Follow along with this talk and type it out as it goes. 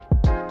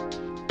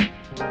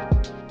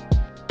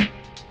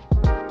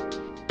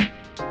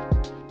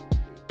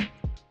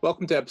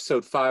Welcome to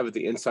episode 5 of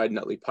the Inside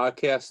Nutley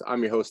Podcast.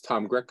 I'm your host,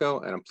 Tom Greco,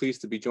 and I'm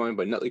pleased to be joined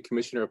by Nutley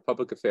Commissioner of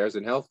Public Affairs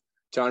and Health,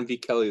 John V.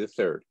 Kelly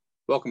III.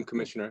 Welcome,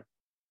 Commissioner.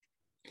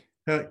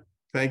 Hey,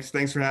 thanks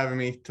for having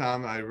me,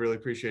 Tom. I really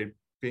appreciate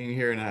being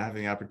here and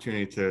having the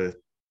opportunity to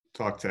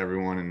talk to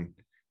everyone and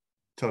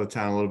tell the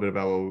town a little bit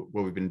about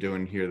what we've been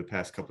doing here the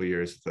past couple of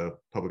years at the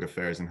Public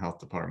Affairs and Health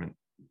Department.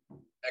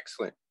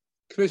 Excellent.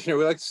 Commissioner,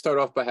 we'd like to start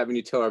off by having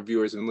you tell our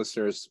viewers and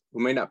listeners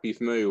who may not be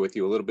familiar with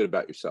you a little bit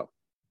about yourself.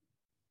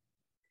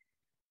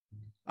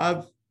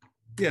 So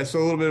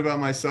a little bit about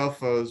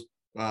myself. I was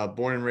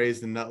born and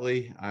raised in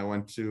Nutley. I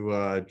went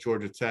to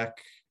Georgia Tech.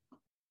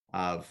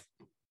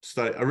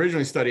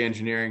 Originally studied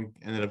engineering,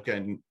 ended up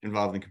getting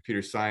involved in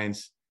computer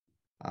science.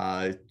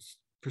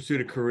 Pursued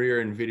a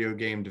career in video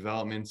game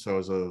development, so I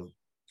was a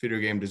video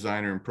game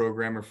designer and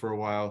programmer for a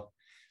while.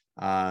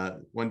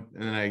 And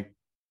then I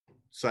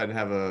decided to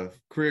have a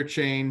career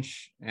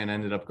change and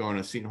ended up going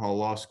to Seton Hall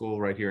Law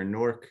School right here in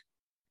Newark.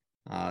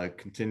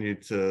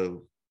 Continued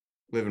to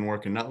live and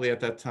work in Nutley at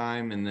that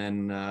time, and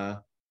then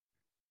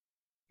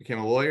became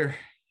a lawyer,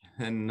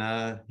 and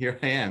here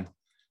I am.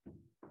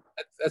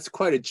 That's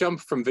quite a jump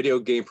from video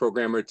game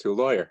programmer to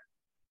lawyer.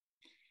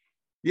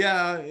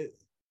 Yeah,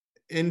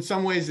 in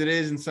some ways it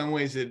is, in some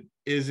ways it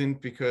isn't,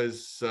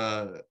 because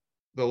the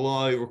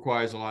law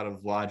requires a lot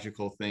of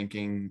logical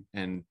thinking,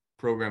 and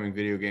programming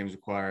video games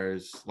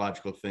requires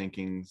logical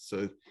thinking.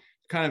 So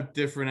kind of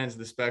different ends of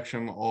the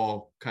spectrum,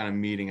 all kind of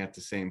meeting at the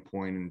same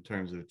point in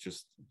terms of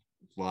just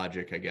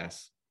logic, I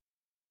guess.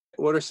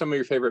 What are some of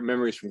your favorite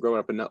memories from growing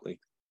up in Nutley?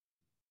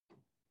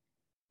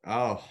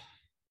 Oh,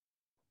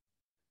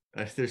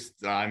 there's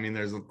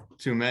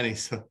too many.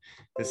 So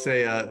to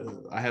say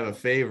I have a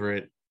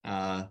favorite.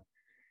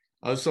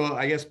 So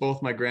I guess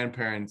both my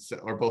grandparents,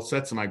 or both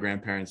sets of my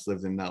grandparents,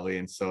 lived in Nutley,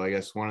 and so I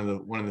guess one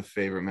of the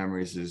favorite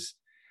memories is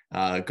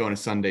going to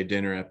Sunday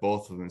dinner at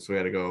both of them. So we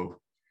had to go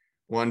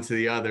one to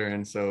the other,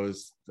 and so it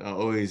was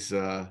always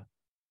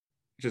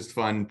just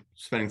fun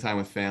spending time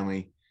with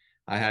family.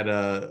 I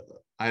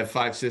have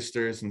 5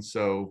 sisters, and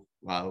so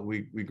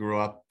we grew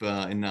up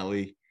in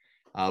Nutley.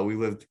 We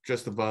lived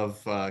just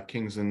above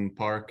Kingsland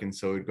Park, and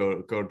so we'd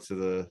go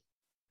to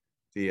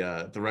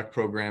the rec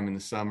program in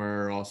the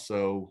summer.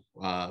 Also,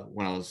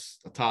 when I was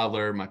a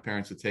toddler, my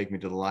parents would take me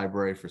to the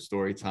library for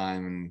story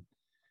time, and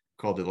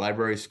called it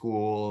library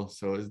school.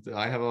 So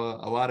I have a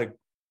lot of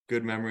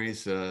good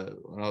memories.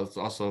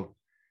 Also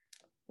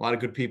a lot of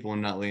good people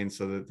in Nutley, and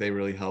so that they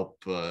really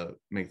help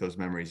make those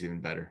memories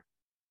even better.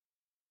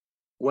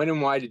 When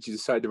and why did you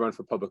decide to run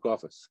for public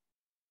office?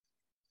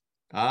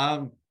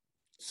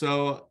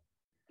 So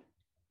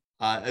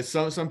as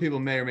some people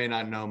may or may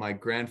not know, my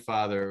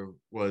grandfather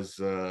was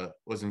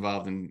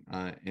involved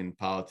in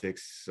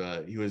politics.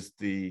 He was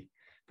the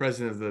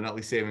president of the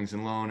Nutley Savings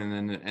and Loan, and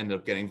then ended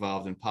up getting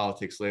involved in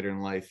politics later in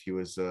life. He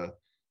was a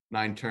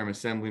 9-term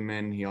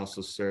assemblyman. He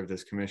also served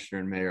as commissioner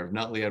and mayor of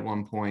Nutley at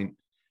one point.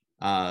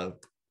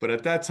 But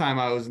at that time,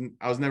 I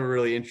was never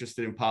really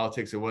interested in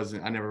politics.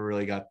 I never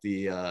really got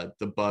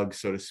the bug,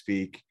 so to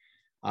speak.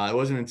 It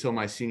wasn't until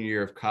my senior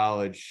year of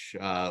college,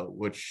 I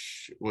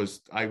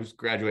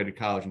graduated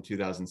college in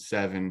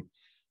 2007.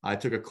 I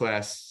took a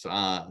class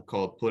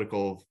called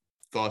Political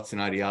Thoughts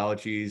and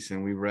Ideologies,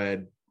 and we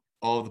read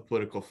all the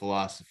political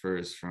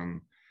philosophers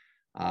from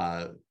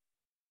Karl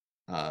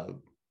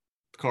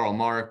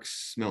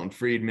Marx, Milton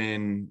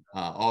Friedman,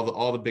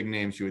 all the big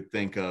names you would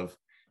think of.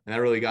 And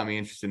that really got me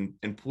interested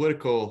in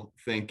political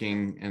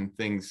thinking and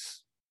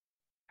things,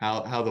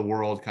 how the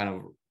world kind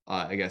of,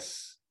 I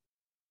guess,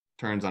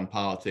 turns on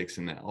politics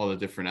and all the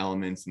different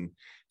elements and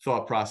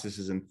thought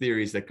processes and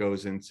theories that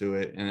goes into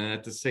it. And then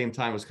at the same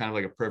time, it was kind of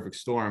like a perfect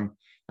storm.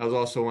 That was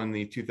also when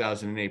the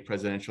 2008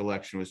 presidential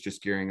election was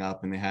just gearing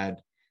up, and they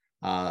had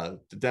the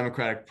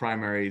Democratic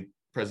primary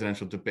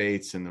presidential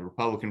debates and the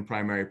Republican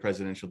primary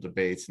presidential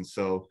debates. And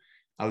so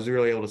I was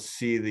really able to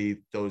see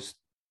those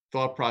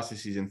thought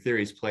processes and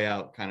theories play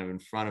out kind of in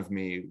front of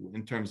me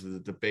in terms of the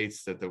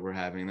debates that we're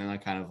having. And then I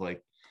kind of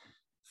like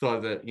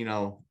thought that,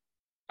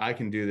 I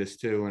can do this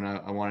too. And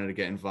I wanted to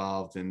get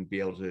involved and be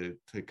able to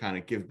kind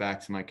of give back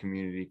to my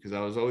community, because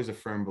I was always a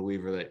firm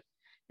believer that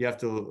you have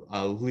to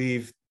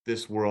leave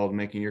this world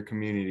making your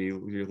community,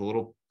 the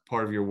little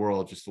part of your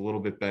world, just a little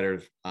bit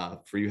better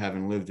for you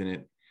having lived in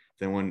it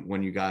than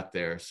when you got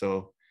there.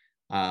 So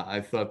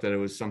I thought that it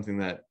was something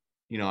that,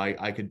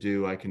 I could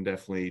do. I can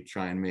definitely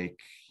try and make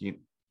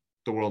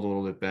the world a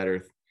little bit better.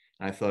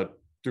 And I thought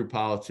through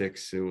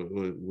politics, it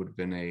would have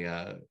been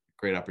a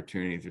great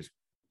opportunity. There's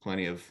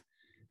plenty of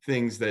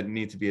things that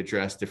need to be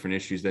addressed, different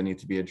issues that need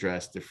to be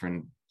addressed,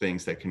 different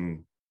things that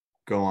can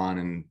go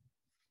on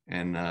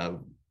and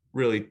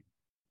really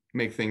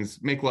make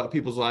a lot of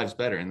people's lives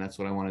better. And that's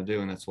what I want to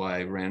do. And that's why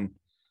I ran.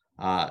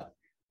 I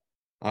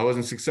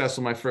wasn't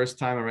successful my first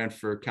time. I ran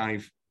for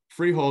county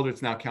freeholder.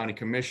 It's now county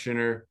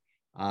commissioner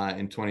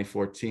in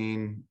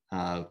 2014.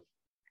 Had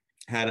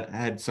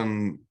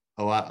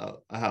a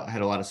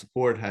lot of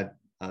support, had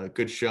a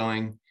good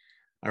showing.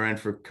 I ran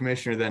for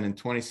commissioner then in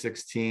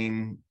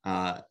 2016,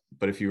 but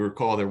if you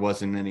recall, there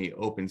wasn't any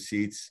open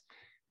seats.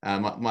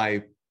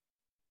 My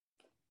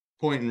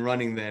point in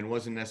running then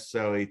wasn't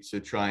necessarily to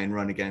try and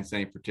run against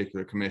any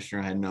particular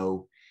commissioner. I had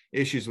no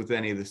issues with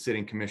any of the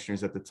sitting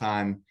commissioners at the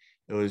time.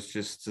 It was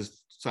just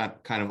to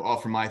kind of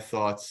offer my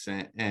thoughts,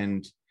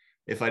 and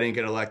if I didn't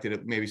get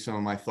elected, maybe some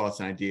of my thoughts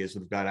and ideas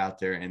would have got out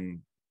there, and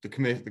the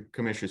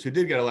commissioners who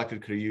did get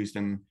elected could have used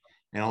them.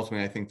 And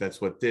ultimately, I think that's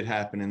what did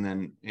happen. And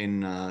then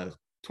in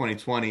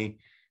 2020,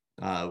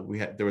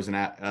 there was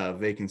a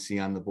vacancy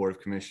on the board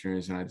of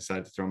commissioners, and I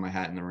decided to throw my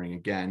hat in the ring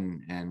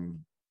again, and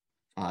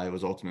I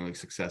was ultimately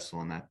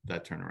successful in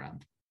that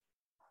turnaround.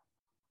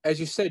 As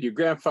you said, your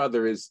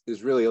grandfather is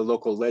really a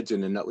local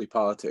legend in Nutley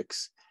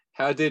politics.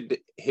 How did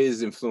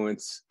his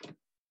influence?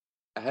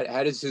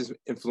 How does his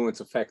influence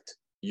affect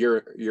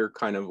your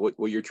kind of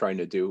what you're trying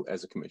to do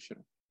as a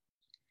commissioner?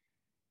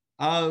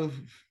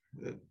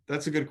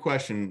 That's a good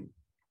question.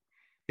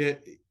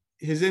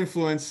 His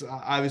influence,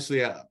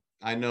 obviously,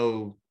 I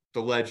know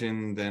the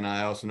legend, and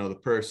I also know the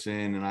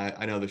person, and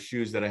I know the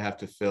shoes that I have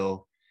to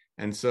fill.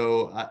 And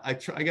so I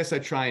guess I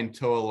try and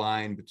toe a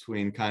line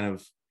between kind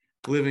of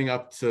living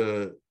up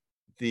to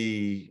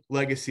the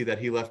legacy that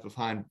he left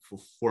behind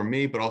for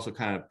me, but also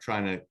kind of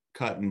trying to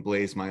cut and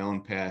blaze my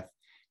own path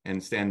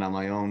and stand on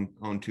my own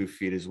 2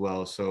 feet as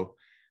well. So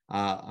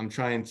I'm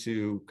trying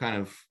to kind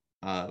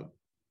of,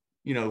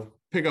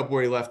 pick up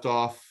where he left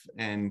off,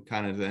 and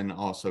kind of then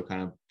also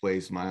kind of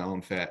blaze my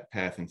own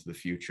path into the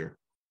future.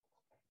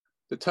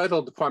 The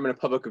title Department of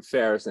Public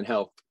Affairs and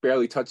Health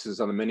barely touches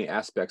on the many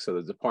aspects of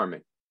the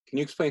department. Can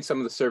you explain some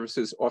of the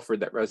services offered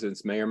that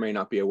residents may or may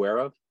not be aware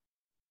of?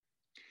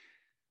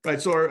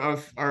 Right. So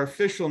our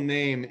official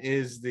name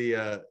is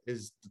the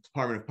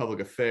Department of Public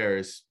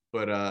Affairs,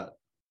 but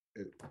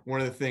one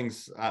of the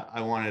things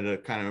I wanted to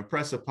kind of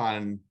impress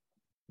upon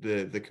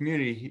the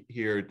community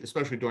here,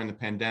 especially during the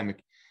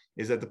pandemic,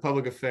 is that the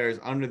public affairs,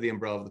 under the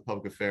umbrella of the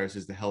public affairs,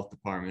 is the health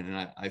department.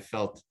 And I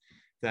felt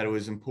that it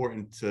was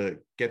important to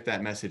get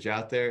that message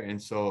out there.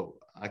 And so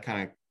I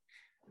kind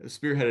of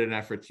spearheaded an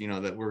effort,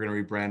 that we're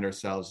going to rebrand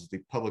ourselves as the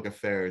public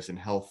affairs and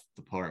health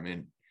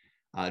department,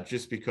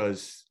 just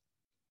because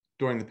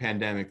during the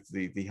pandemic,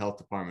 the health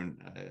department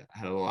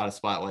had a lot of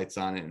spotlights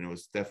on it, and it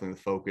was definitely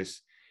the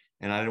focus.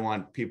 And I didn't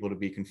want people to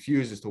be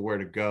confused as to where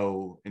to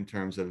go in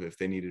terms of if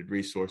they needed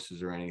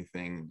resources or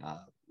anything.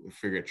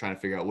 Trying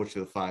to figure out which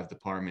of the 5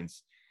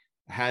 departments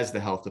has the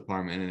health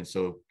department, and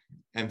so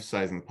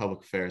emphasizing the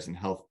public affairs and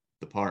health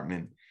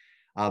department.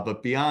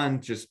 But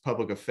beyond just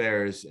public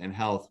affairs and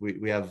health,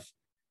 we have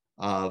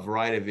a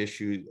variety of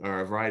issues, or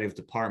a variety of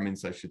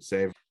departments, I should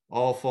say,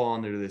 all fall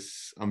under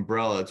this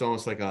umbrella. It's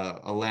almost like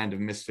a land of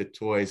misfit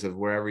toys, of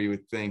wherever you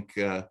would think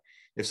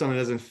if someone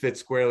doesn't fit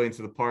squarely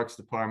into the parks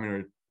department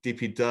or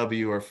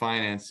DPW or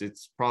finance,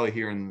 it's probably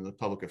here in the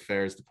public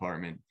affairs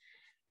department.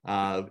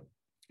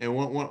 And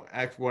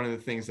one of the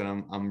things that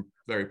I'm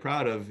very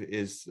proud of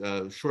is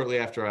shortly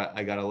after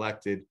I got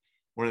elected,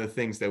 one of the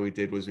things that we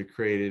did was we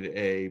created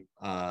a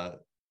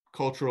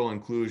cultural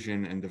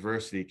inclusion and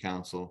diversity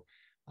council.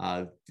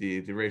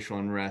 The racial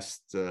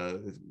unrest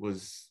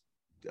was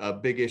a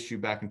big issue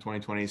back in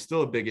 2020. It's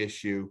still a big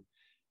issue,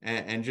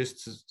 and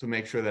just to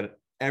make sure that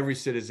every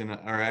citizen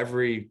or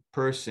every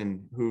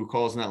person who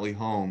calls Nutley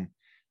home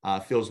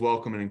feels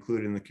welcome and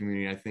included in the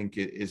community, I think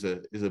it is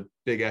a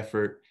big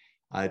effort.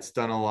 It's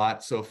done a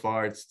lot so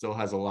far. It still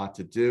has a lot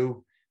to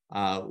do.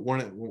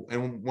 One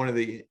of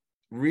the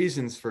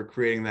reasons for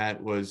creating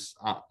that was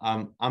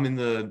I'm in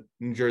the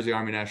New Jersey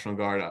Army National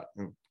Guard.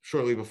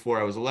 Shortly before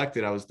I was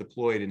elected, I was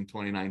deployed in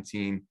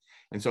 2019.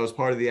 And so I was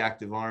part of the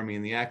active Army,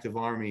 and the active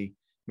Army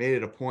made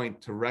it a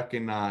point to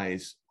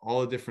recognize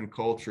all the different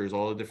cultures,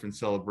 all the different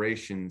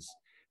celebrations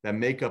that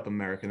make up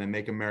America, that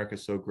make America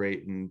so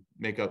great, and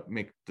make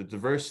the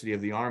diversity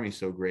of the Army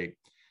so great.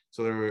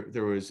 So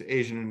there was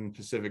Asian and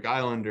Pacific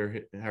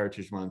Islander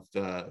Heritage Month,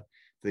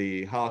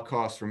 the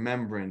Holocaust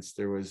Remembrance.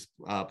 There was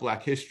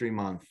Black History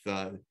Month.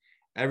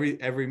 Every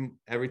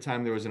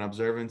time there was an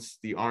observance,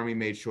 the Army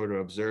made sure to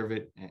observe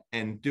it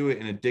and do it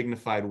in a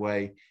dignified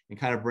way, and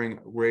kind of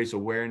raise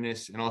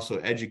awareness and also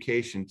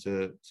education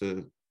to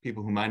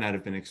people who might not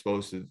have been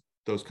exposed to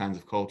those kinds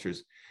of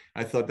cultures.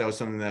 I thought that was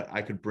something that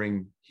I could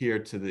bring here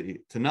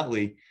to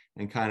Nutley,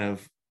 and kind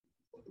of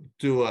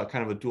do a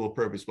kind of a dual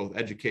purpose, both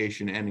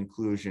education and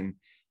inclusion,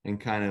 and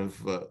kind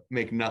of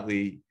make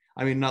Nutley.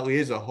 I mean, Nutley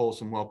is a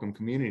wholesome, welcome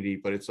community,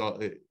 but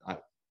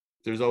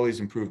there's always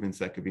improvements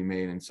that could be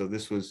made. And so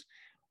this was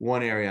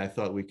one area I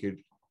thought we could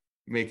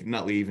make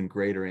Nutley even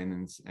greater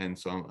in. And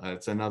so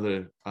it's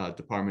another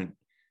department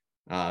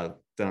that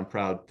I'm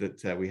proud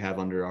that we have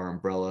under our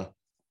umbrella.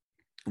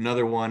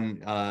 Another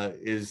one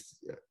is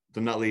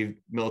the Nutley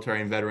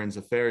Military and Veterans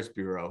Affairs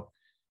Bureau.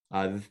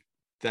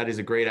 That is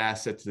a great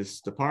asset to this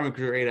department,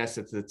 great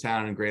asset to the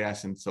town, and great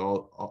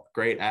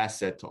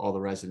asset to all the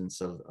residents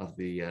of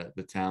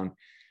the town.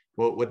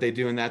 What they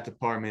do in that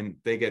department,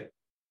 they get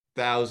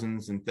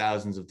thousands and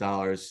thousands of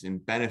dollars in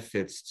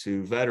benefits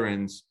to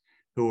veterans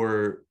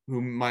who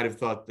might have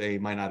thought they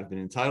might not have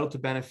been entitled to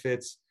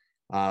benefits,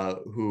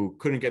 who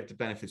couldn't get the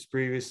benefits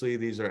previously.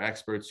 These are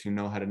experts who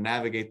know how to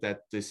navigate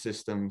the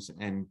systems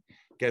and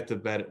get the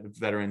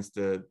veterans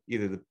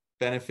either the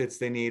benefits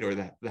they need or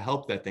the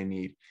help that they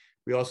need.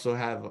 We also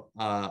have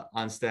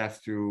on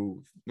staff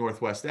through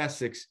Northwest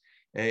Essex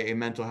a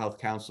mental health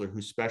counselor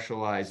who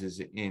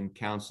specializes in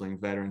counseling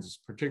veterans,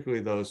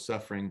 particularly those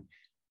suffering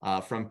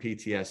from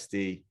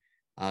PTSD.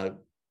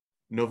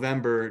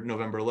 November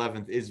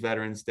 11th is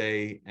Veterans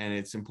Day, and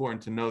it's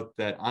important to note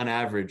that on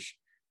average,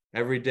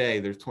 every day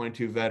there's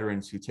 22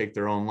 veterans who take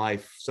their own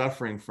life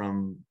suffering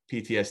from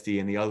PTSD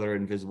and the other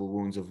invisible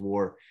wounds of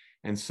war.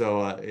 And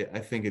so I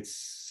think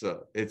it's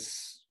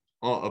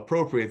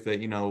appropriate that,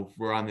 you know,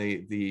 we're on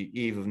the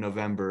eve of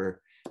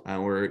November,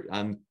 and we're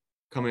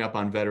coming up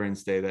on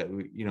Veterans Day, that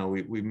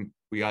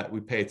we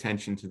pay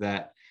attention to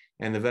that.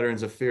 And the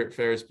Veterans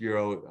Affairs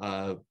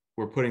Bureau,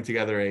 we're putting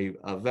together a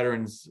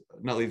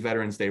Nutley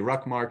Veterans Day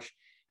Ruck March.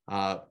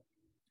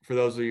 For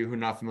those of you who are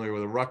not familiar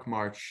with a Ruck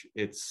March,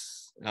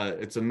 it's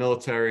a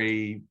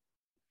military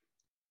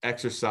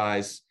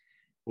exercise,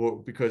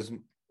 because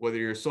whether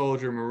you're a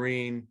soldier,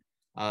 Marine,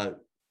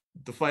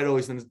 the fight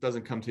always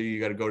doesn't come to you.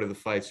 You got to go to the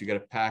fight. So you got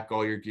to pack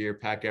all your gear,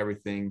 pack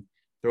everything,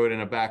 throw it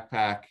in a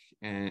backpack,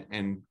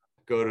 and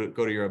go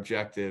to your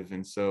objective.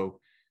 And so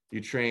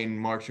you train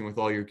marching with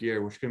all your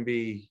gear, which can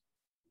be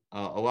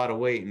a lot of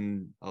weight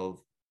and a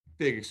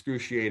big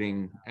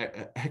excruciating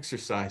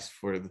exercise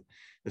for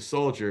the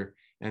soldier.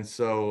 And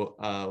so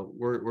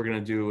we're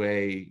going to do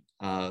a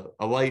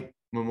light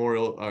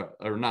memorial,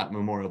 or not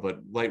memorial,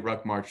 but light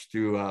ruck march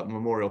through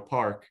Memorial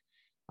Park,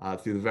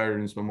 through the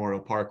Veterans Memorial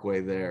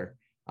Parkway there.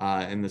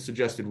 And the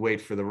suggested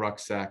weight for the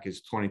rucksack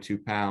is 22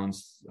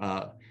 pounds,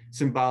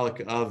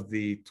 symbolic of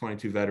the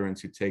 22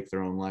 veterans who take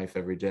their own life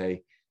every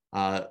day.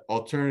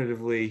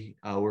 Alternatively,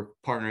 we're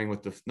partnering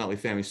with the Nutley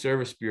Family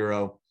Service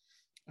Bureau.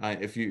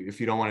 If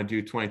you don't want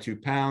to do 22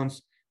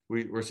 pounds,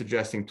 we're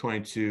suggesting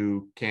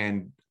 22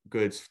 canned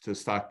goods to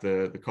stock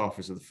the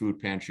coffers of the food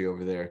pantry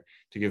over there,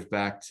 to give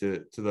back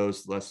to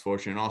those less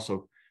fortunate, and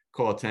also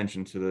call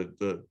attention to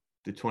the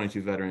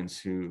 22 veterans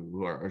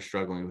who are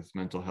struggling with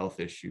mental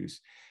health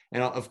issues.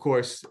 And of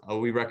course,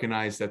 we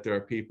recognize that there are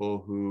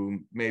people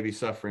who may be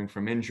suffering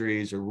from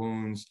injuries or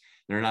wounds.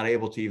 They're not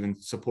able to even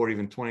support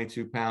even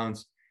 22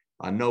 pounds.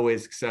 No way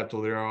is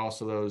acceptable. There are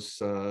also those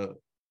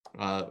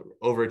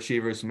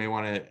overachievers who may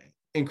want to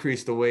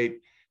increase the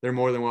weight. They're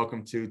more than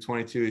welcome to.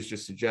 22 is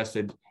just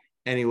suggested.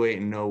 Any weight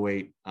and no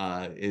weight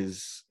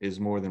is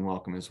more than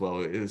welcome as well.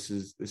 This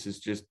is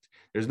just,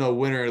 there's no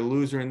winner or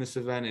loser in this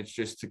event. It's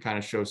just to kind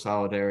of show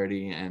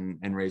solidarity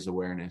and raise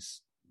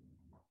awareness.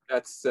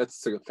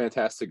 That's a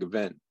fantastic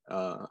event.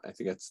 I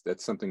think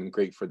that's something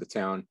great for the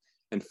town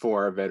and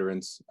for our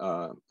veterans,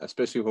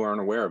 especially who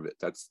aren't aware of it.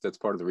 That's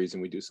part of the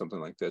reason we do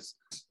something like this.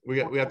 We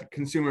got the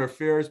Consumer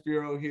Affairs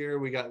Bureau here.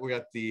 We got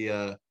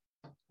the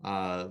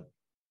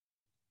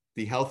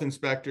health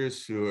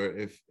inspectors who are,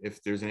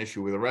 if there's an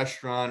issue with a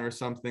restaurant or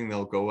something,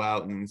 they'll go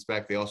out and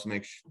inspect. They also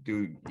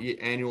do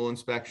annual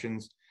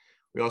inspections.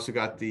 We also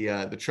got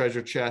the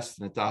treasure chest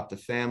and adopt a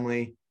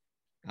family,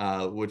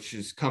 which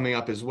is coming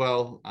up as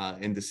well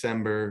in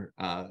December.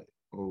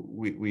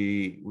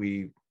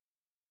 We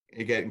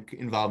get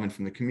involvement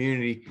from the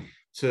community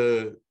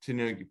to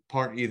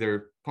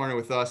either partner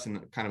with us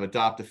and kind of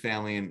adopt a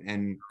family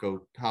and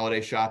go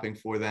holiday shopping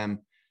for them,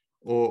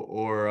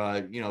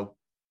 or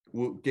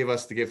give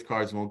us the gift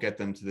cards and we'll get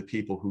them to the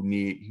people who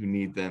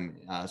need them.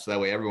 So that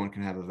way everyone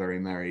can have a very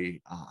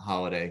merry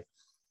holiday.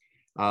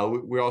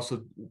 We're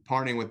also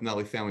partnering with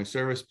Nutley Family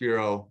Service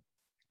Bureau,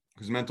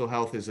 because mental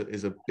health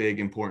is a big,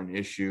 important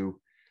issue,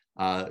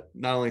 not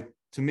only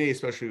to me,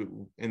 especially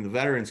in the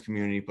veterans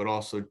community, but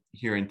also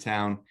here in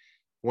town.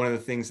 One of the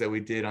things that we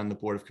did on the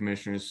Board of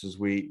Commissioners is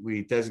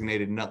we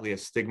designated Nutley a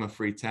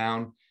stigma-free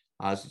town.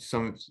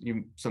 Some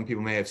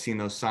people may have seen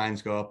those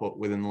signs go up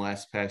within the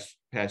last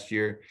past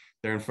year.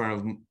 They're in front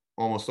of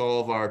almost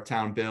all of our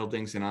town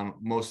buildings and on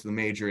most of the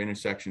major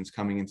intersections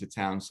coming into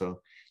town.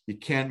 So you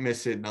can't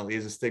miss it. Nutley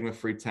is a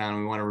stigma-free town.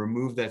 We want to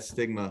remove that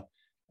stigma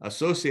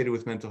associated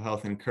with mental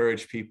health and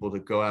encourage people to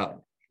go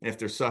out, and if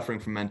they're suffering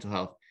from mental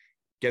health,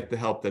 get the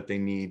help that they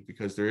need,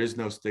 because there is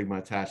no stigma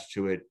attached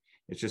to it.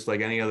 It's just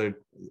like any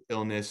other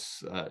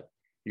illness.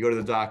 You go to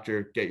the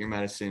doctor, get your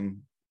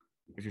medicine.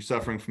 If you're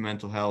suffering from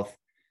mental health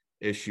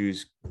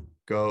issues,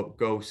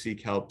 go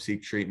seek help,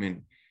 seek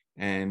treatment,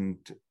 and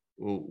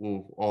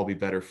we'll all be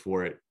better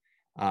for it.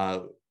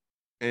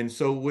 And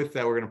so with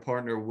that, we're going to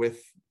partner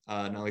with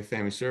Nutley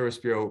Family Service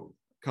Bureau.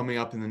 Coming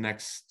up in the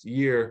next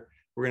year,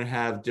 we're going to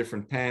have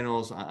different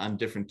panels on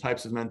different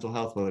types of mental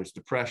health, whether it's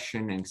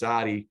depression,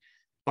 anxiety,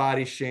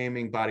 body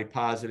shaming, body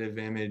positive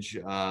image,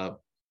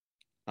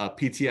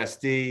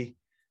 PTSD.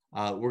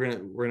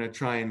 We're gonna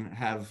try and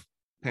have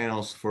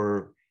panels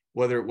for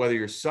whether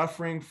you're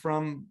suffering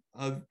from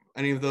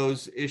any of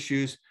those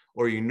issues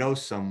or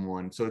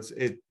someone. So it's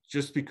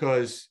just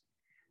because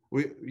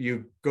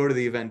you go to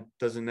the event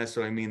doesn't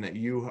necessarily mean that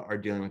you are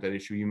dealing with that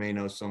issue. You may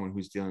know someone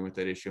who's dealing with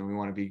that issue, and we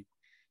want to be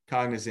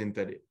cognizant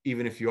that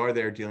even if you are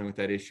there dealing with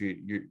that issue,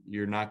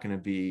 you're not going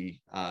to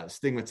be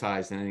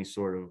stigmatized in any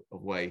sort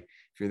of way.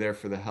 If you're there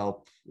for the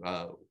help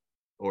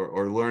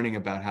or learning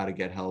about how to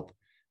get help,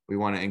 we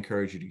want to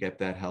encourage you to get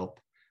that help.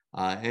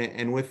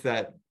 And with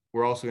that,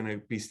 we're also going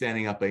to be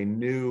standing up a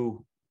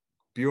new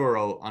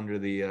bureau under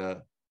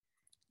the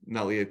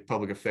Nutley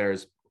Public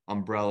Affairs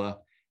umbrella,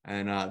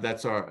 and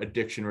that's our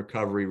Addiction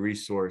Recovery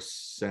Resource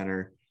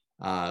Center,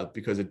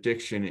 because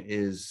addiction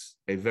is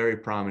a very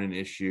prominent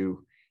issue,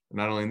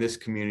 not only in this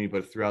community,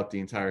 but throughout the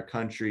entire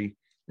country.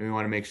 And we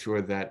want to make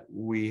sure that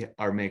we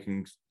are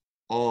making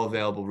all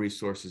available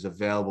resources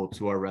available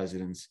to our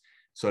residents,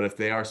 so that if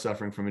they are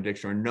suffering from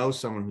addiction or know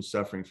someone who's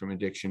suffering from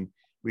addiction,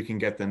 we can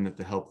get them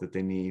the help that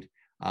they need.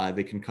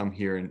 They can come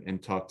here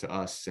and talk to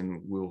us,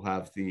 and we'll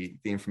have the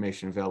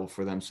information available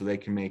for them so they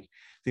can make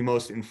the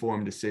most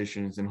informed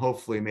decisions. And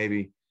hopefully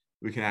maybe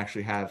we can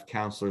actually have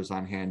counselors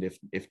on hand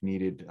if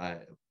needed.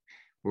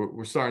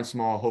 We're starting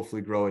small,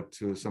 hopefully grow it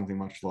to something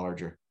much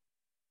larger.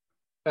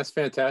 That's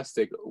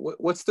fantastic.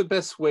 What's the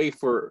best way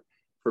for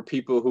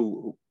people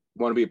who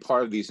want to be a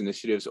part of these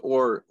initiatives,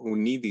 or who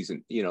need these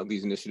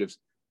initiatives,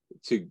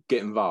 to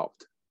get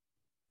involved?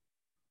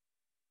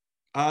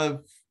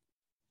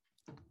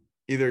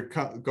 Either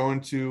going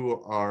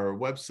to our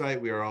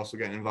website. We are also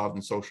getting involved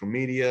in social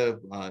media,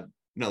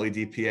 Nutley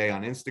DPA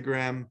on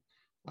Instagram,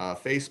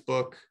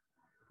 Facebook,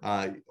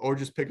 or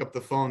just pick up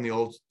the phone the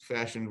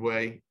old-fashioned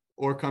way,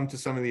 or come to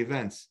some of the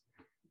events.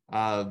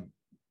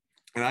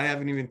 And I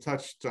haven't even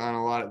touched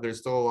on there's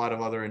still a lot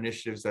of other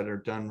initiatives that are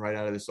done right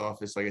out of this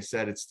office. Like I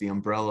said, it's the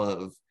umbrella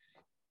of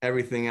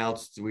everything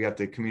else. We got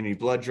the community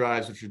blood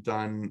drives, which are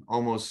done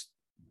almost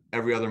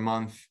every other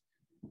month.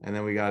 And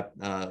then we got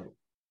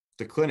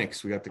the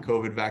clinics. We got the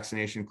COVID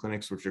vaccination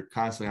clinics, which are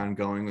constantly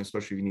ongoing,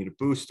 especially if you need a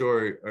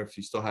booster, or if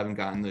you still haven't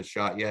gotten the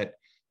shot yet,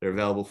 they're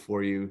available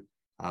for you.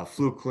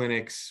 Flu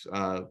clinics,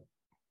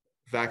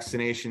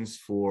 vaccinations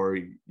for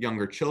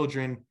younger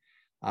children.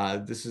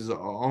 This is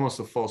almost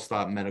a full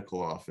stop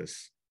medical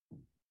office.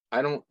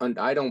 I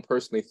don't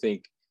personally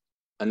think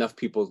enough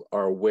people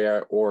are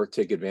aware or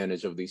take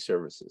advantage of these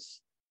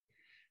services.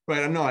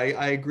 Right. No,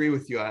 I agree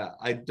with you.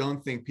 I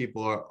don't think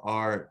people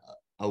are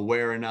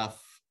aware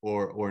enough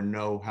or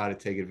know how to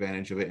take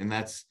advantage of it. And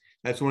that's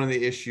one of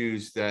the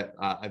issues that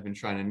I've been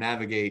trying to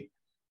navigate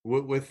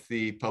with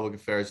the public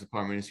affairs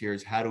department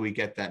is how do we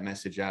get that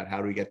message out?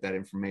 How do we get that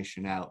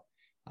information out?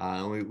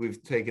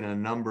 We've taken a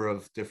number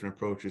of different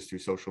approaches through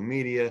social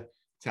media,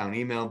 town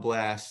email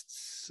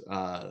blasts,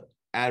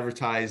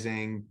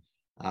 advertising.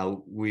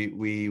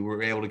 We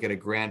were able to get a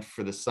grant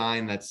for the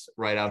sign that's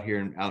right out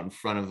here out in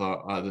front of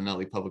the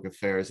Nutley Public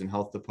Affairs and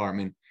Health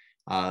Department,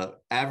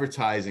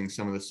 advertising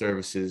some of the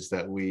services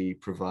that we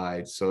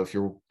provide. So if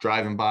you're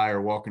driving by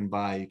or walking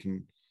by, you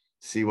can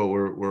see what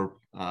we're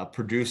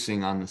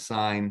producing on the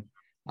sign.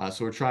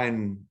 So we're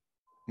trying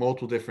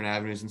multiple different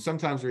avenues, and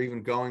sometimes we're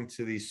even going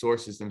to these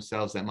sources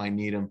themselves that might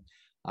need them.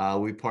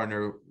 We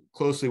partner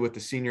closely with the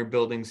senior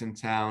buildings in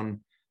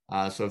town.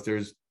 So if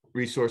there's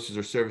resources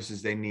or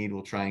services they need,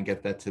 we'll try and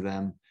get that to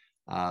them.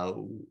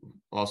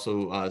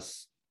 Also,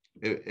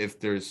 if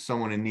there's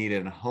someone in need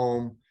in a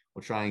home,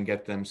 we'll try and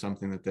get them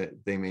something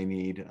that they may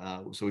need.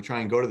 So we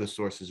try and go to the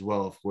source as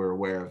well if we're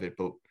aware of it,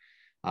 but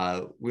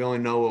we only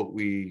know what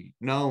we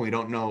know. We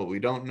don't know what we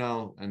don't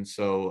know. And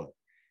so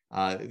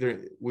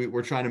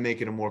we're trying to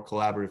make it a more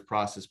collaborative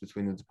process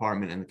between the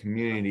department and the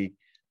community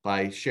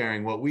by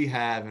sharing what we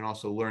have and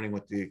also learning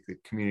what the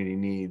community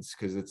needs,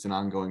 because it's an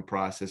ongoing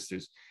process.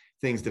 There's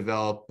things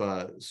develop.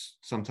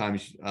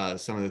 Sometimes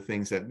some of the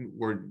things that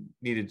were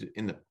needed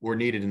in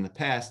the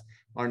past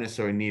aren't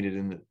necessarily needed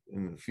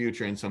in the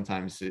future, and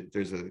sometimes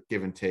there's a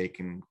give and take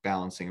and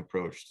balancing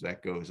approach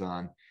that goes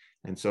on.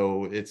 And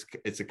so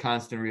it's a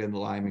constant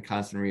realignment,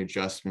 constant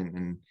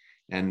readjustment,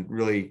 and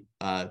really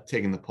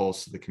taking the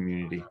pulse of the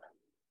community.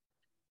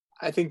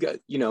 I think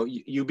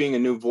you being a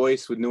new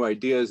voice with new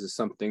ideas is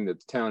something that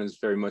the town is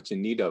very much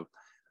in need of.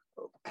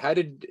 How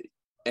did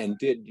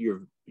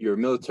your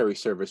military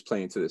service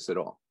play into this at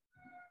all?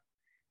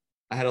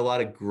 I had a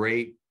lot of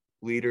great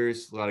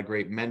leaders, a lot of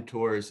great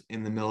mentors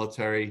in the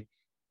military,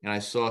 and I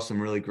saw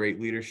some really great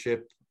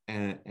leadership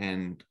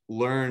and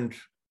learned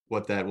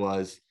what that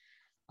was,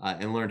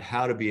 and learned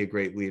how to be a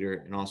great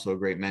leader and also a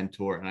great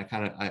mentor. And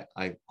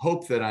I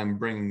hope that I'm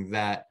bringing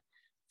that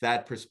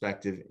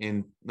perspective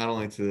in not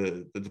only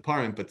to the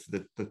department, but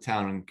to the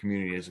town and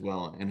community as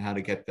well, and how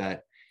to get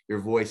your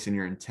voice and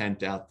your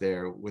intent out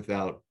there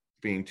without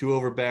being too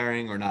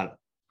overbearing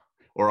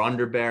or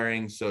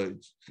underbearing. So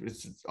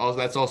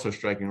that's also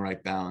striking the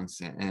right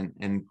balance,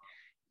 and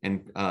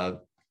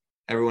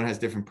everyone has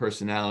different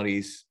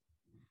personalities,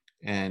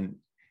 and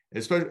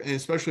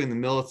especially in the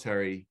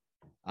military,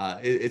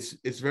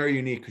 it's very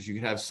unique, because you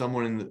could have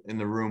someone in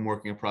the room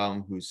working a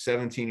problem who's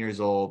 17 years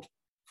old,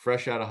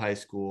 fresh out of high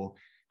school,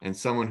 and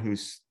someone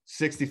who's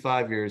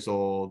 65 years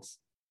old,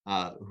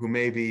 who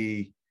may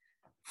be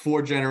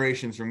 4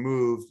 generations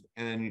removed,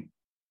 and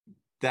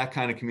that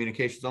kind of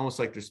communication is almost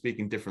like they're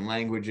speaking different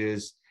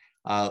languages,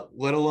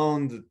 let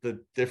alone the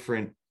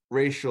different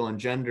racial and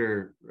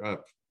gender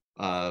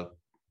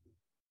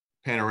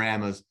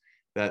panoramas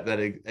that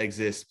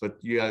exist. But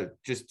you have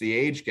just the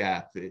age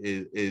gap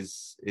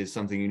is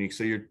something unique.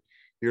 So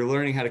you're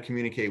learning how to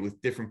communicate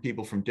with different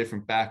people from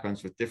different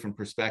backgrounds with different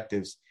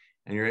perspectives,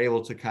 and you're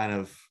able to kind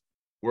of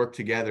work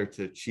together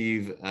to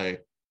achieve a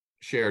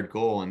shared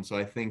goal. And so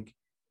I think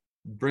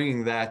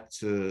bringing that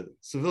to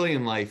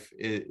civilian life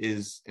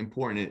is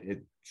important.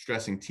 It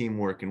stressing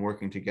teamwork and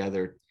working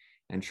together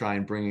and try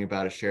and bringing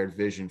about a shared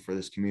vision for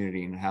this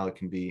community and how it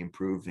can be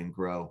improved and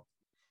grow.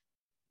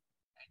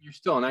 You're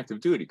still on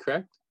active duty,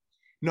 correct?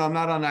 No, I'm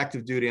not on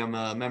active duty. I'm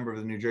a member of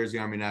the New Jersey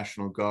Army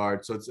National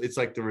Guard. So it's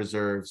like the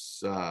reserves.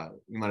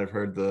 You might have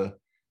heard the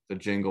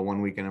jingle,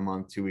 1 weekend a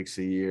month, 2 weeks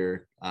a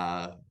year.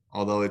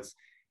 Although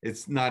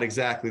it's not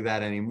exactly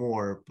that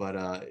anymore,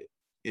 but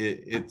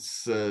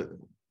that's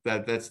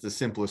the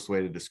simplest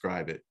way to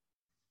describe it.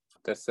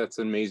 That's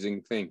an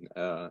amazing thing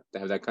to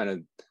have that kind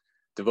of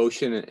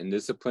devotion and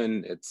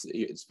discipline.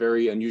 It's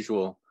very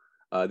unusual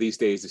these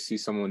days to see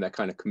someone with that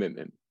kind of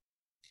commitment.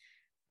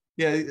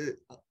 Yeah,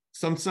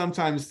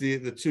 sometimes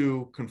the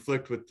two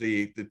conflict with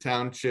the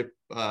township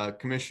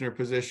commissioner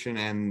position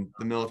and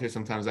the military.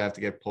 Sometimes I have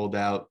to get pulled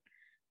out.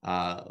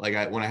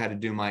 When I had to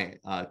do my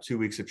 2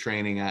 weeks of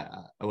training,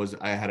 I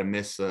had to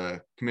miss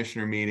a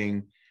commissioner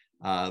meeting.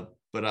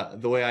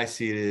 But the way I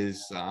see it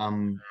is,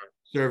 I'm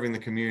serving the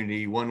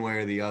community one way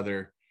or the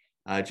other.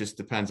 It just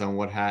depends on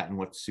what hat and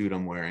what suit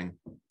I'm wearing.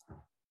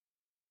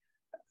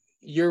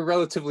 You're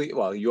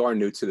you are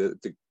new to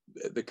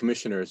the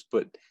commissioners,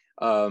 but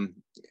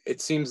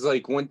it seems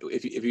like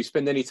if you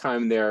spend any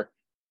time there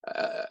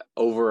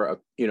over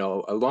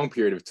a long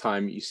period of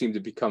time, you seem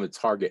to become a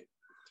target.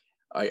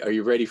 Are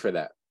you ready for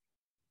that?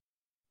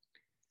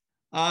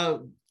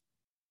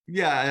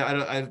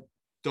 Yeah, I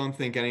don't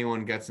think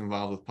anyone gets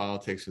involved with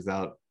politics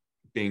without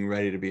being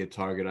ready to be a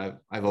target.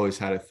 I've always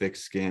had a thick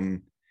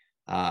skin.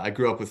 I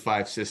grew up with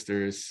 5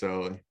 sisters,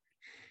 so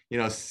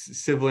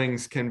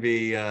siblings can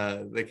be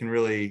they can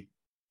really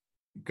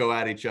go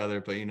at each other,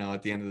 but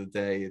at the end of the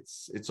day,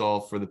 it's all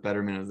for the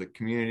betterment of the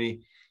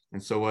community.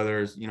 And so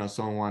whether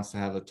someone wants to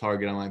have a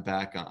target on my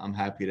back, I'm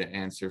happy to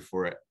answer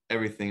for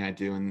everything I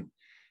do.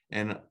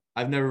 And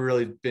I've never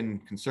really been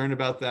concerned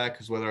about that,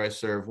 because whether I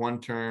serve 1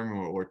 term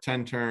or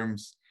 10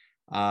 terms,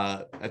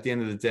 at the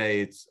end of the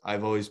day,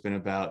 I've always been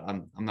about,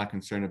 I'm not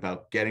concerned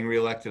about getting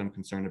reelected. I'm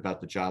concerned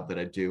about the job that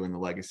I do and the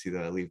legacy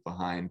that I leave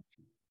behind.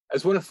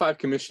 As one of 5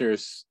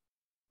 commissioners,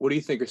 what do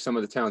you think are some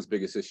of the town's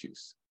biggest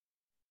issues?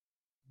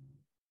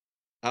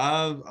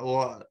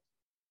 Well,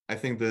 I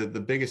think the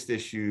biggest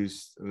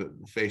issues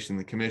facing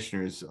the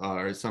commissioners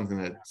are something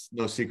that's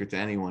no secret to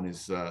anyone,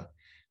 is the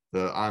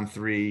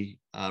On3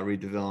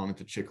 redevelopment,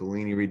 the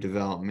Ciccolini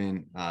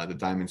redevelopment, the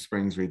Diamond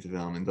Springs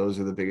redevelopment. Those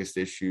are the biggest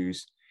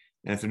issues.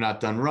 And if they're not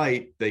done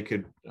right, they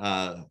could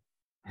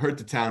hurt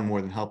the town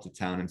more than help the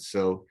town. And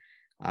so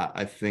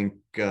I think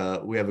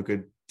we have a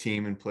good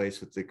team in place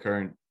with the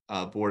current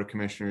Board of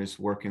Commissioners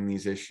working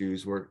these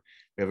issues. We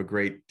have a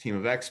great team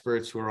of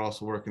experts who are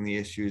also working the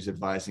issues,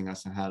 advising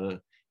us on how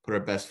to put our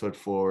best foot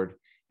forward.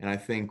 And I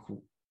think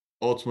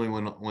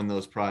ultimately when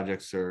those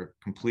projects are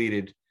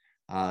completed,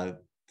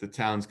 the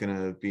town's going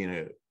to be in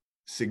a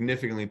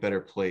significantly better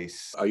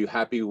place. Are you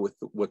happy with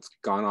what's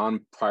gone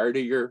on prior to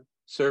your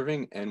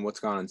serving and what's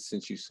gone on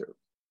since you served?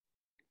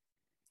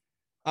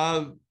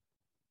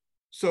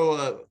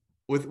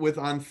 With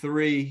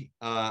On3,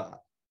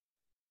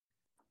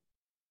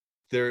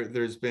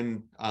 there's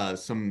been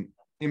some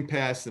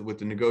impasse with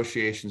the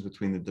negotiations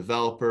between the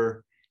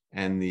developer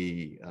and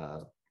the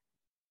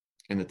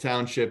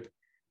township.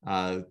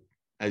 As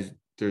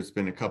there's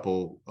been a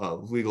couple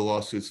of legal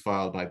lawsuits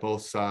filed by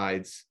both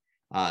sides.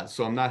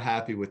 So I'm not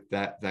happy with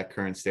that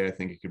current state. I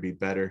think it could be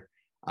better.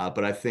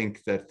 But I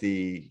think that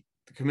the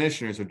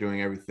commissioners are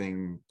doing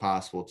everything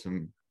possible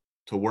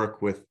to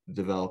work with the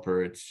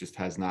developer. It just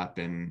has not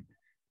been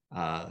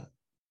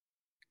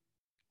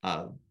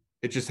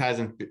it just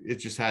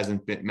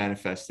hasn't been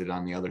manifested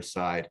on the other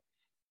side.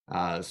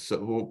 But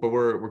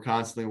we're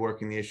constantly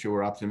working the issue.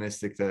 We're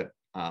optimistic that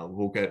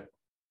we'll get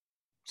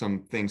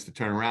some things to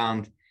turn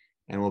around,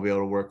 and we'll be able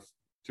to work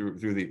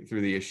through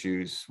the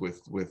issues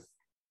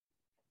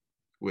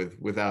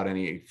without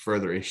any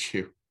further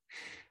issue.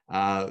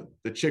 The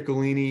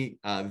Ciccolini,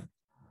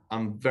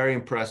 I'm very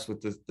impressed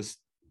with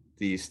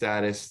the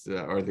status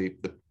or the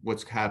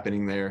what's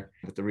happening there.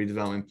 But the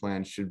redevelopment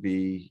plan should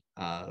be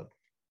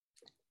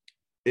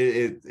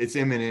it's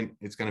imminent.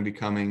 It's going to be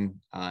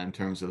coming in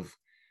terms of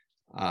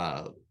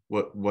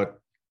what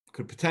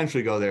could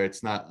potentially go there.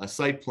 It's not a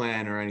site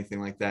plan or anything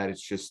like that.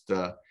 It's just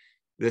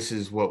this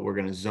is what we're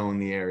going to zone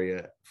the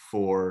area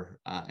for,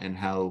 and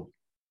how,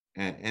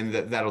 and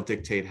that'll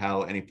dictate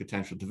how any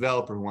potential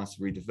developer who wants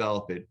to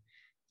redevelop it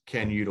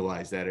can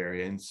utilize that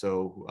area. And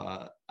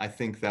so I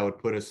think that would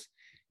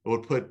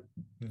put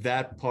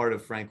that part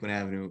of Franklin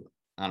Avenue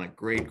on a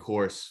great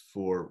course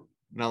for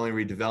not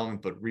only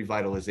redevelopment but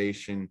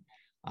revitalization,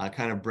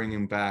 kind of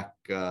bringing back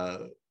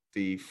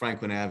the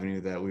Franklin Avenue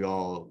that we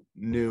all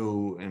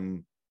knew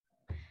and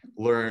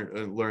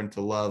learned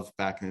to love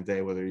back in the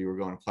day, whether you were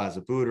going to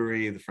Plaza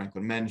Bouderie, the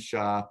Franklin Men's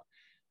Shop,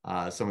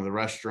 some of the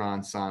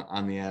restaurants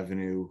on the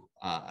avenue.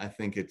 I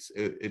think it's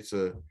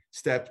a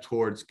step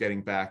towards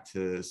getting back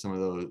to some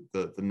of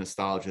the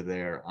nostalgia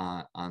there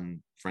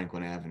on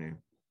Franklin Avenue.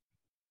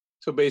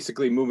 So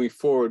basically moving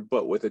forward,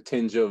 but with a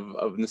tinge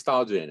of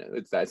nostalgia in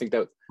it. I think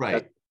that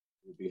right.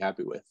 We'd be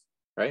happy with,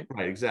 right?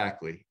 Right,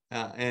 exactly.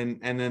 And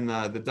then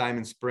the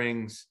Diamond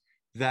Springs,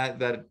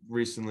 that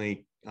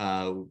recently,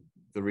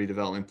 the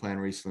redevelopment plan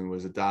recently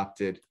was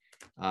adopted.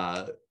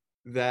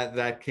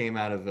 That came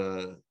out of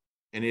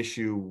an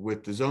issue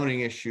with the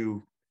zoning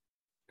issue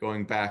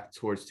going back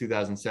towards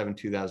 2007,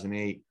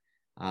 2008.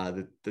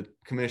 The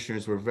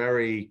commissioners were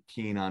very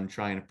keen on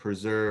trying to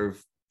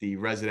preserve the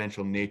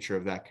residential nature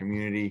of that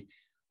community.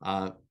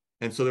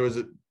 And so there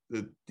was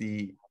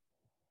the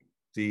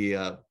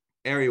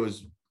area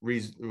was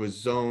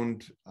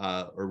zoned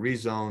or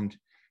rezoned.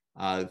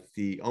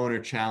 The owner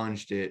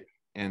challenged it,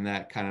 and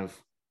that kind of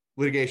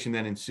litigation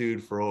then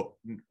ensued for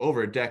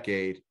over a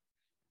decade,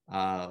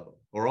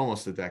 or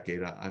almost a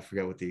decade. I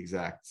forget what the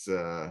exact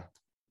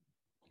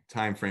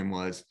time frame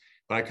was,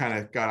 but I kind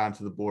of got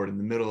onto the board in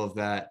the middle of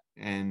that.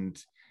 And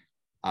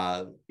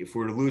if we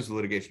were to lose the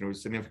litigation, there was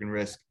a significant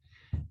risk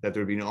that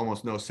there would be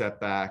almost no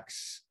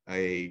setbacks,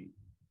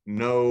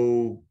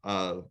 no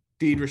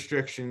deed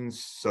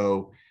restrictions.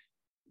 So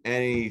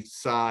any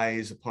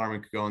size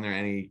apartment could go in there,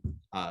 any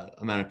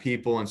amount of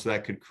people. And so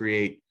that could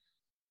create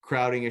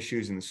crowding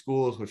issues in the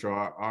schools, which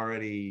are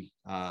already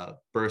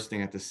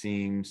bursting at the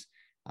seams.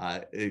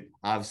 It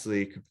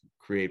obviously could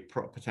create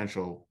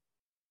potential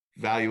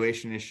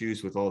valuation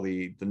issues with all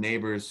the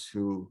neighbors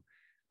who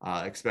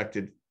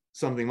expected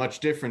something much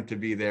different to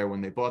be there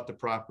when they bought the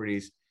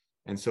properties.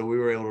 And so we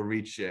were able to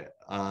reach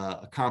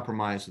a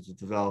compromise with the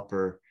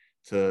developer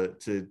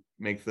to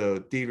make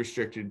the deed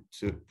restricted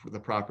to the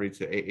property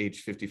to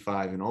age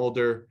 55 and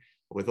older,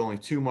 with only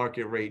 2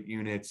 market rate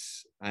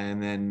units,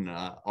 and then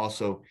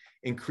also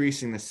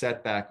increasing the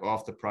setback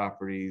off the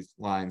property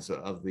lines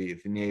of the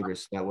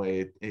neighbors. That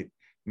way it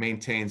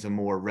maintains a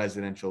more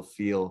residential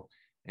feel.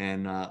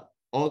 And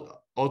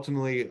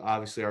ultimately,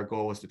 obviously, our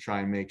goal was to try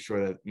and make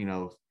sure that,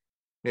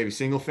 maybe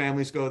single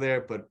families go there,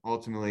 but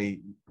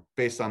ultimately,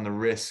 based on the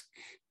risk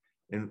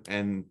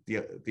and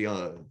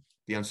the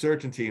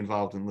uncertainty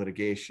involved in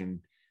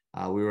litigation,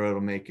 we were able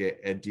to make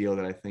a deal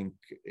that I think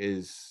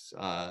is,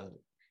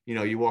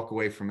 you walk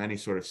away from any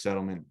sort of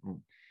settlement.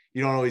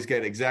 You don't always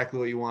get exactly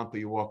what you want, but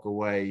you walk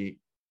away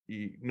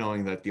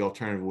knowing that the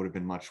alternative would have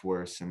been much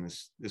worse. And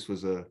this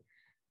was a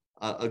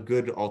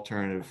good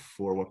alternative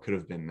for what could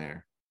have been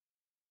there.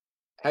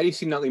 How do you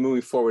see Nutley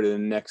moving forward in the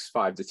next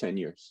 5 to 10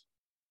 years?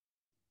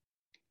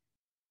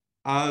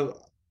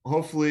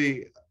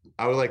 Hopefully,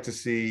 I would like to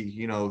see,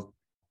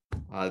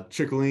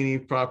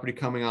 Ciccolini property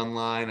coming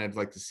online. I'd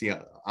like to see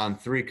On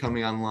 3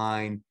 coming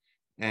online.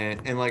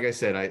 And like I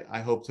said, I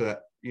hope to,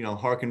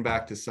 harken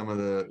back to some of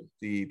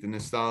the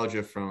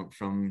nostalgia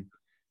from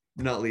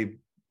Nutley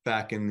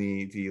back in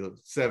the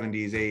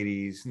 70s,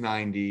 80s,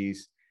 90s,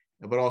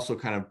 but also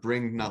kind of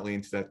bring Nutley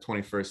into that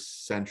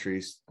 21st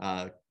century,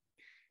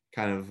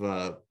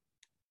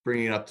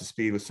 bringing it up to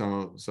speed with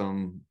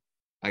some,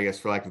 I guess,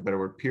 for lack of a better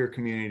word, peer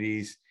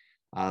communities,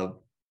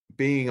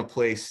 being a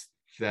place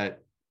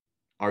that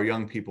our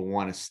young people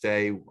want to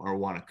stay or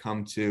want to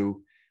come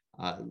to.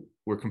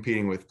 We're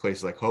competing with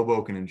places like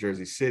Hoboken and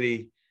Jersey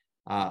City.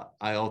 I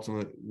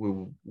ultimately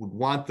would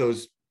want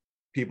those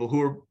people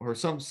who are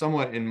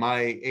somewhat in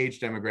my age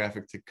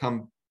demographic to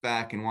come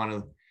back and want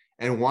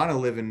to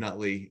live in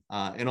Nutley.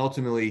 And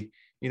ultimately,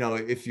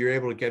 if you're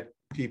able to get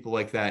people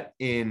like that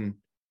in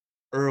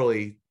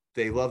early,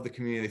 they love the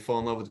community, they fall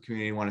in love with the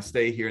community, want to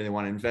stay here, they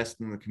want to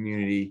invest in the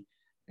community.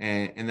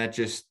 And that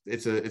just,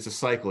 it's a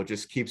cycle. It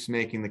just keeps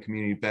making the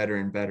community better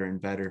and better and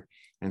better.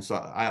 And so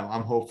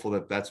I'm hopeful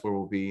that that's where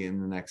we'll be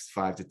in the next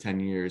 5 to 10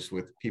 years,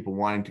 with people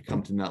wanting to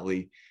come to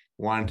Nutley,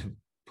 wanting to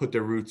put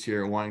their roots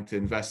here, wanting to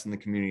invest in the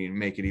community and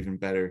make it even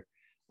better.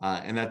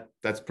 And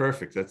that's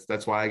perfect.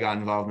 That's why I got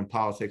involved in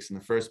politics in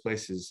the first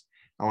place, is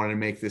I wanted to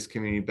make this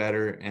community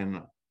better,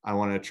 and I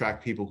want to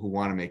attract people who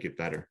want to make it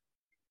better.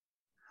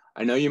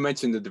 I know you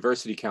mentioned the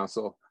Diversity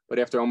Council, but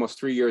after almost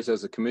 3 years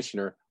as a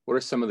commissioner, what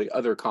are some of the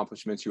other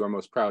accomplishments you are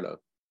most proud of?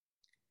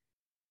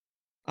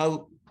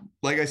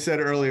 Like I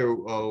said earlier,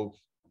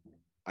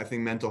 I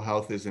think mental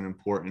health is an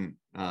important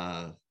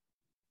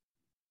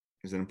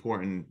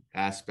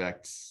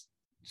aspect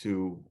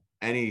to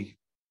any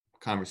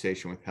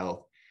conversation with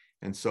health.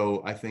 And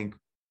so I think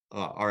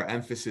our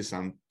emphasis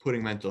on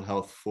putting mental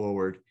health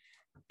forward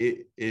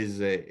is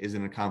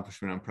an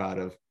accomplishment I'm proud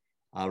of.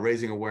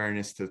 Raising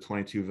awareness to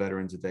 22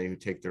 veterans a day who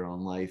take their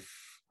own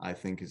life, I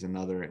think, is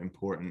another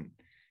important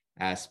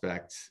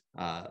aspect.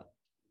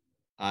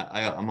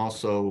 I'm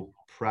also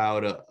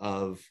proud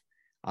of,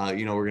 we're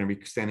going to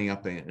be standing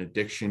up an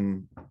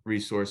addiction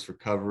resource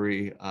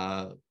recovery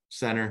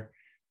center.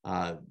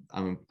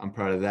 I'm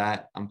proud of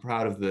that. I'm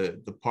proud of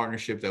the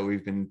partnership that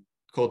we've been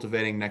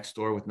cultivating next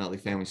door with Nutley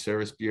Family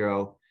Service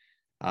Bureau,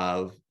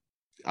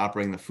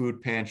 operating the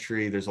food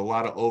pantry. There's a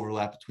lot of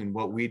overlap between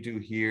what we do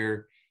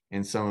here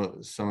and some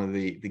of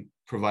the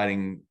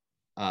providing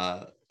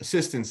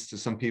assistance to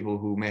some people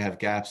who may have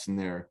gaps in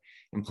their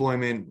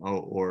employment,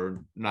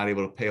 or not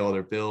able to pay all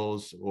their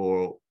bills,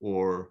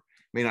 or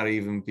may not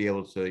even be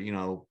able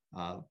to,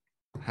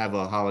 have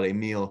a holiday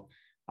meal.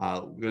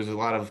 There's a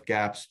lot of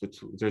gaps,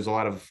 there's a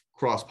lot of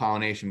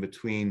cross-pollination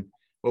between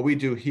what we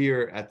do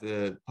here at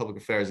the Public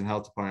Affairs and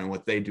Health Department and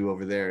what they do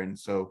over there. And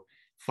so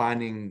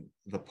finding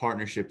the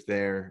partnership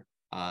there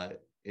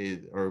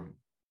or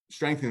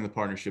strengthening the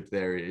partnership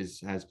there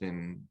has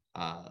been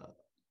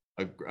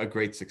a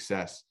great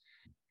success.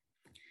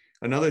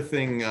 Another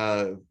thing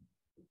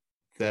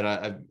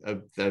that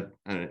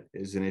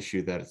is an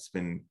issue that's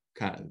been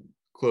kind of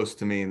close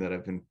to me and that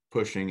I've been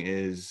pushing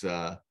is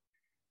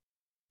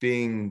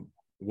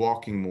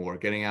walking more,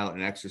 getting out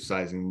and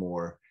exercising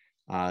more.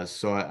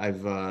 So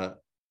I've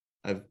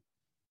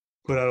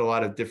put out a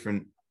lot of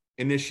different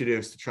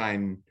initiatives to try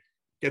and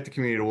get the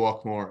community to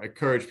walk more,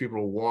 encourage people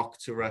to walk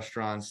to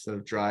restaurants instead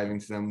of driving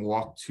to them,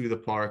 walk to the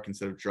park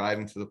instead of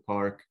driving to the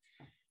park.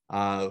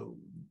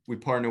 We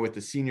partner with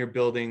the senior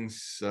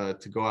buildings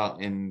to go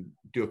out and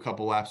do a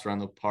couple laps around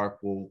the park.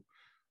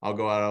 I'll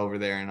go out over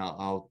there and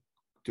I'll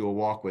do a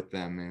walk with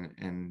them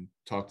and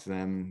talk to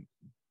them,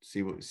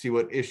 see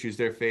what issues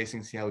they're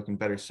facing, see how we can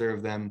better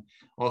serve them,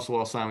 also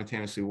while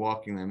simultaneously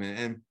walking them.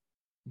 And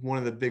one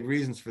of the big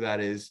reasons for that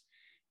is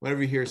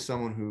whenever you hear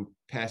someone who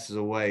passes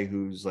away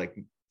who's like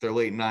their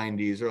late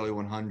 90s, early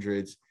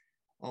 100s,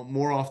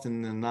 more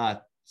often than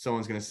not,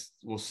 someone's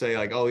will say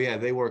like, oh yeah,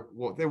 they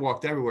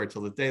walked everywhere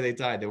till the day they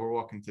died. They were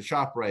walking to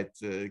ShopRite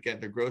to get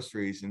their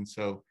groceries. And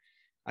so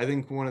I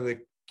think one of the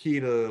key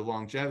to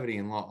longevity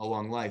and a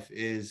long life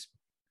is,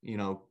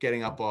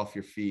 getting up off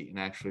your feet and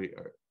actually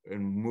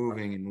and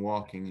moving and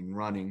walking and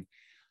running.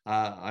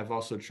 I've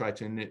also tried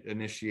to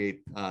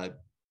initiate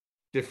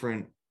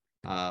different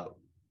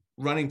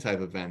running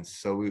type events.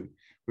 So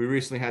we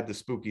recently had the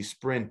Spooky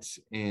Sprint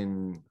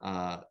in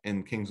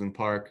Kingsland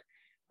Park,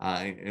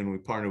 and we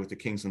partnered with the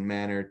Kingsland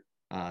Manor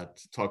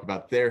to talk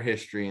about their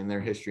history in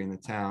the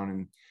town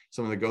and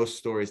some of the ghost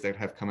stories that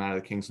have come out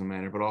of the Kingsland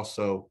Manor, but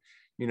also,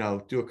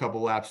 do a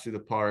couple laps through the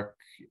park,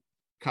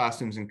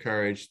 costumes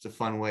encouraged. It's a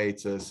fun way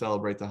to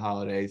celebrate the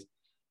holidays.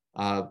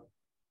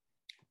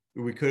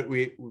 We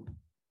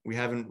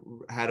haven't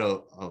had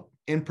a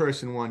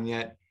in-person one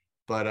yet,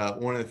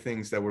 but one of the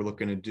things that we're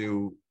looking to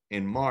do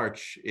in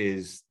March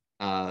is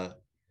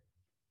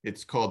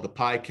it's called the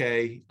Pi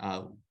K,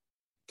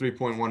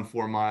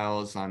 3.14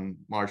 miles on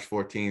March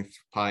 14th,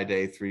 Pi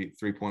Day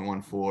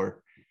 3.14.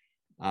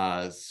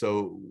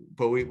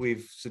 But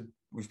we've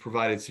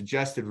provided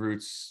suggested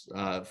routes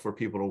for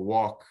people to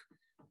walk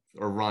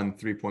or run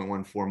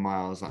 3.14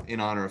 miles in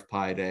honor of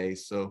Pi Day.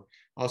 So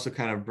also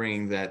kind of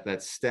bringing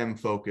that STEM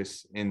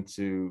focus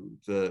into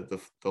the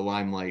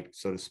limelight,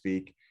 so to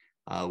speak,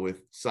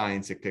 with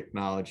science and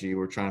technology.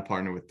 We're trying to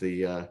partner with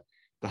the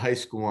high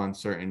school on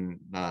certain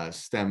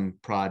STEM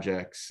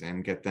projects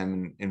and get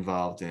them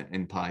involved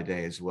in Pi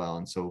Day as well.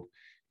 And so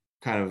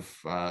kind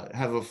of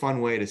have a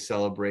fun way to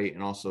celebrate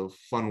and also a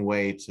fun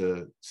way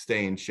to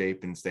stay in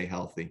shape and stay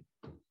healthy.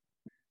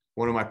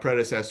 One of my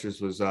predecessors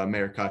was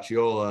Mayor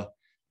Cacciola,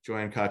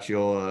 Joanne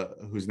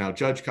Cacciola, who's now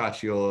Judge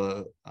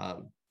Cacciola.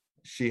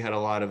 She had a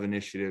lot of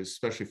initiatives,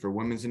 especially for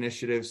women's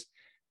initiatives,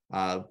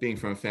 being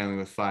from a family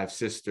with 5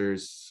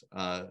 sisters,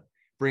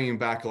 bringing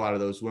back a lot of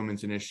those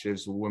women's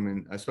initiatives,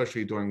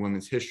 especially during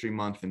Women's History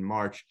Month in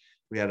March.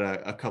 We had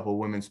a couple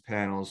women's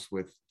panels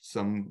with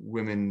some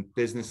women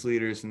business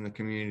leaders in the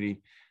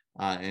community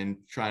and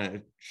trying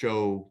to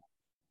show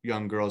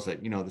young girls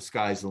that, the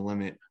sky's the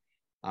limit.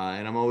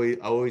 And I'm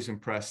always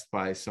impressed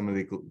by some of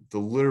the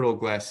literal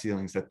glass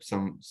ceilings that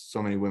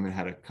so many women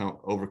had to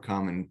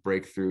overcome and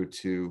break through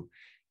to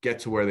get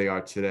to where they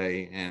are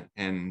today.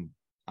 And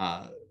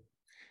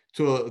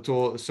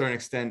to a certain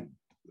extent,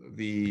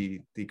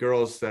 the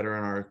girls that are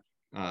in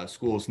our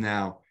schools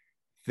now,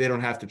 they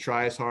don't have to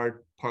try as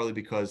hard, partly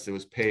because it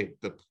was paved,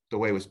 the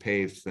way was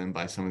paved to them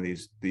by some of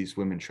these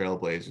women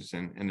trailblazers,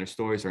 and their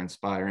stories are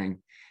inspiring.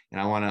 And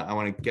I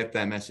want to get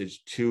that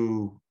message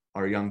to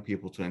our young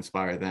people to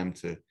inspire them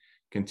to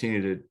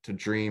continue to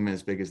dream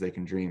as big as they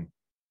can dream.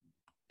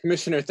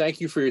 Commissioner, thank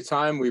you for your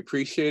time. We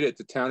appreciate it.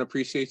 The town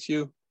appreciates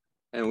you,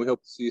 and we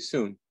hope to see you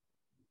soon.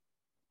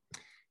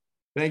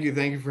 Thank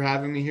you for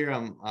having me here.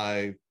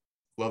 I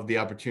love the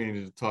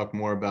opportunity to talk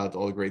more about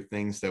all the great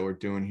things that we're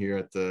doing here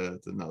at the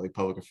Nutley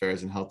Public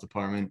Affairs and Health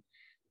Department.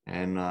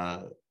 And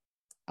I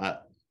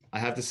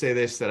have to say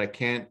this, that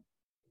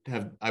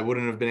I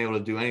wouldn't have been able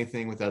to do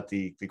anything without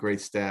the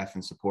great staff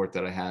and support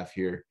that I have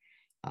here.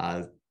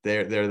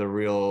 They're the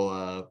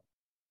real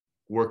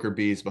worker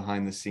bees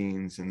behind the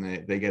scenes,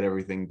 and they get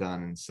everything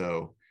done. And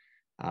so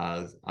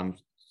I'm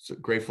so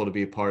grateful to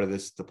be a part of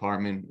this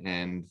department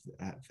and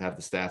have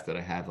the staff that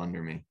I have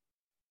under me.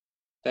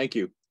 Thank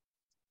you.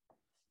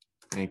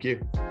 Thank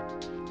you.